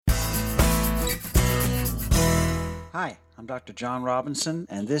Hi, I'm Dr. John Robinson,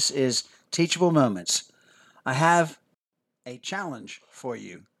 and this is Teachable Moments. I have a challenge for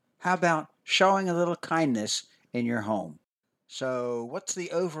you. How about showing a little kindness in your home? So, what's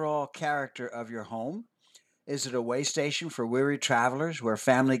the overall character of your home? Is it a way station for weary travelers where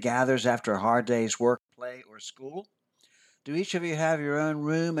family gathers after a hard day's work, play, or school? Do each of you have your own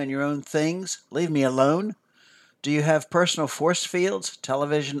room and your own things? Leave me alone. Do you have personal force fields,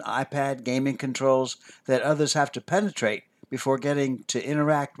 television, iPad, gaming controls that others have to penetrate before getting to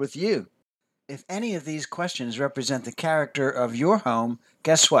interact with you? If any of these questions represent the character of your home,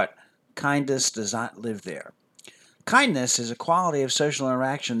 guess what? Kindness does not live there. Kindness is a quality of social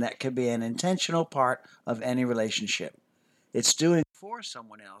interaction that can be an intentional part of any relationship. It's doing for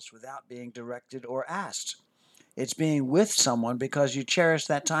someone else without being directed or asked. It's being with someone because you cherish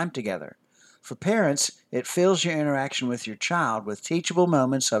that time together. For parents, it fills your interaction with your child with teachable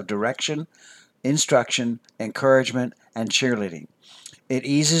moments of direction, instruction, encouragement, and cheerleading. It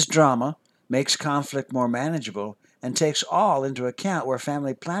eases drama, makes conflict more manageable, and takes all into account where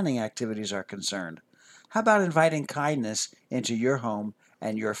family planning activities are concerned. How about inviting kindness into your home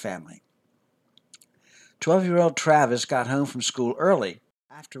and your family? 12-year-old Travis got home from school early.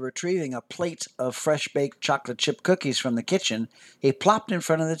 After retrieving a plate of fresh-baked chocolate chip cookies from the kitchen, he plopped in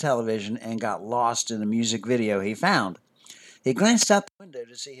front of the television and got lost in the music video he found. He glanced out the window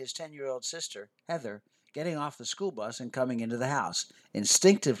to see his 10-year-old sister, Heather, getting off the school bus and coming into the house.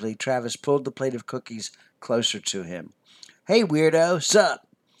 Instinctively, Travis pulled the plate of cookies closer to him. "Hey, weirdo, sup?"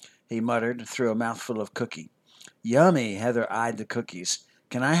 he muttered through a mouthful of cookie. "Yummy," Heather eyed the cookies.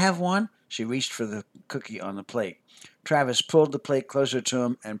 "Can I have one?" She reached for the cookie on the plate. Travis pulled the plate closer to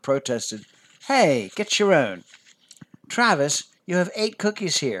him and protested, "Hey, get your own." "Travis, you have 8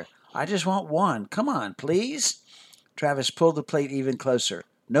 cookies here. I just want one. Come on, please." Travis pulled the plate even closer.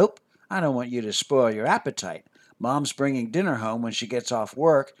 "Nope, I don't want you to spoil your appetite. Mom's bringing dinner home when she gets off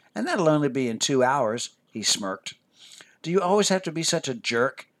work, and that'll only be in 2 hours," he smirked. "Do you always have to be such a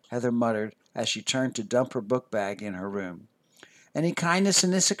jerk?" Heather muttered as she turned to dump her book bag in her room. Any kindness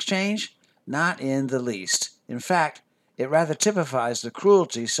in this exchange? Not in the least. In fact, it rather typifies the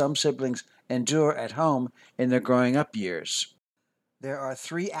cruelty some siblings endure at home in their growing up years. There are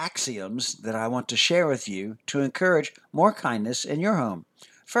 3 axioms that I want to share with you to encourage more kindness in your home.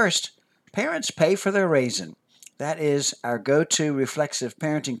 First, parents pay for their raising. That is, our go-to reflexive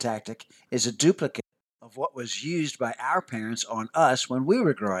parenting tactic is a duplicate of what was used by our parents on us when we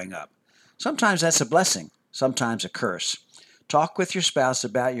were growing up. Sometimes that's a blessing, sometimes a curse. Talk with your spouse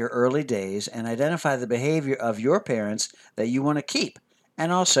about your early days and identify the behavior of your parents that you want to keep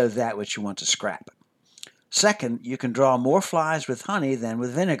and also that which you want to scrap. Second, you can draw more flies with honey than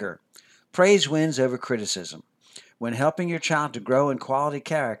with vinegar. Praise wins over criticism. When helping your child to grow in quality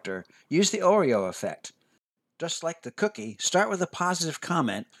character, use the Oreo effect. Just like the cookie, start with a positive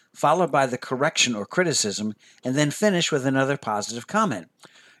comment, followed by the correction or criticism, and then finish with another positive comment.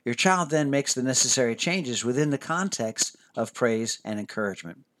 Your child then makes the necessary changes within the context of praise and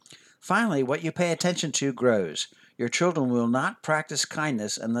encouragement. Finally, what you pay attention to grows. Your children will not practice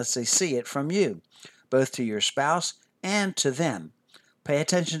kindness unless they see it from you, both to your spouse and to them. Pay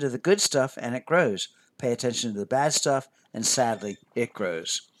attention to the good stuff and it grows. Pay attention to the bad stuff and sadly, it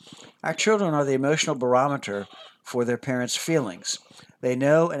grows. Our children are the emotional barometer for their parents' feelings. They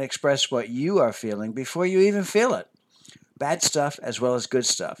know and express what you are feeling before you even feel it. Bad stuff as well as good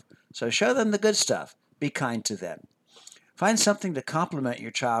stuff. So show them the good stuff. Be kind to them. Find something to compliment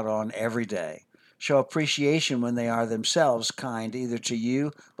your child on every day. Show appreciation when they are themselves kind either to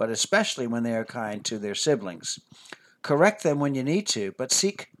you, but especially when they are kind to their siblings. Correct them when you need to, but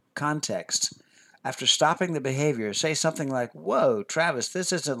seek context. After stopping the behavior, say something like, "Whoa, Travis,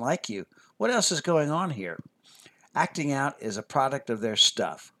 this isn't like you. What else is going on here?" Acting out is a product of their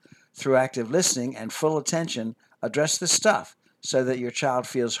stuff. Through active listening and full attention, address the stuff so that your child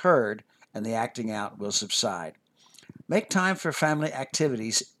feels heard and the acting out will subside. Make time for family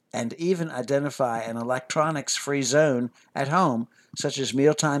activities and even identify an electronics-free zone at home, such as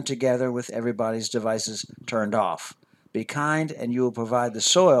mealtime together with everybody's devices turned off. Be kind and you will provide the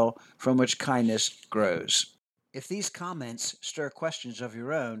soil from which kindness grows. If these comments stir questions of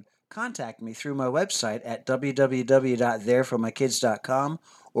your own, contact me through my website at www.thereformykids.com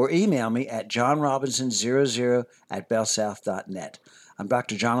or email me at johnrobinson00@bellsouth.net. I'm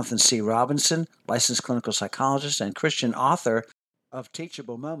Dr. Jonathan C. Robinson, licensed clinical psychologist and Christian author of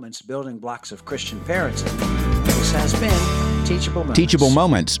Teachable Moments, Building Blocks of Christian Parenting. This has been Teachable Moments. Teachable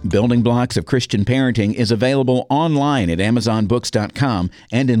Moments, Building Blocks of Christian Parenting is available online at amazonbooks.com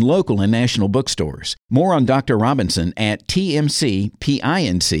and in local and national bookstores. More on Dr. Robinson at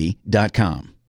tmcpinc.com.